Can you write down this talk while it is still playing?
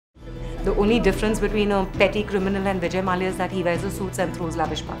The only difference between a petty criminal and Vijay Mallya is that he wears a suits and throws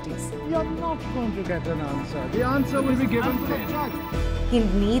lavish parties. You're not going to get an answer. The answer will be given to the judge. He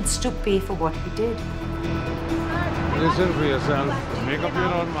needs to pay for what he did. Listen for yourself. Make up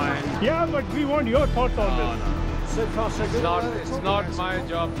your own mind. Yeah, but we want your thoughts on this. No. It's not my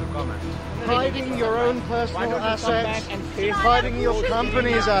job to comment. Hiding your own personal assets, hiding your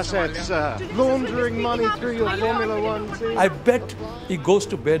company's assets, laundering money through your Formula One team. I bet he goes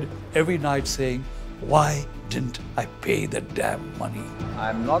to bed every night saying, why didn't I pay the damn money?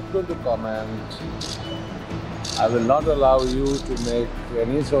 I'm not going to comment. I will not allow you to make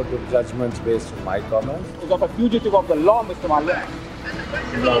any sort of judgments based on my comments. You're a fugitive of the law, Mr. Mallya.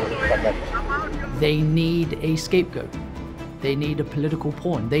 They need a scapegoat. They need a political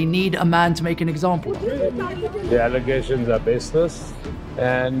pawn. They need a man to make an example of. The allegations are baseless,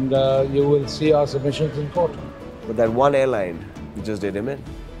 and you will see our submissions in court. But that one airline, we just did him in.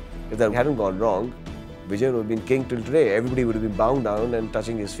 If that hadn't gone wrong, Vijay would have been king till today. Everybody would have been bowing down and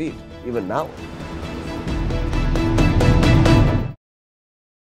touching his feet, even now.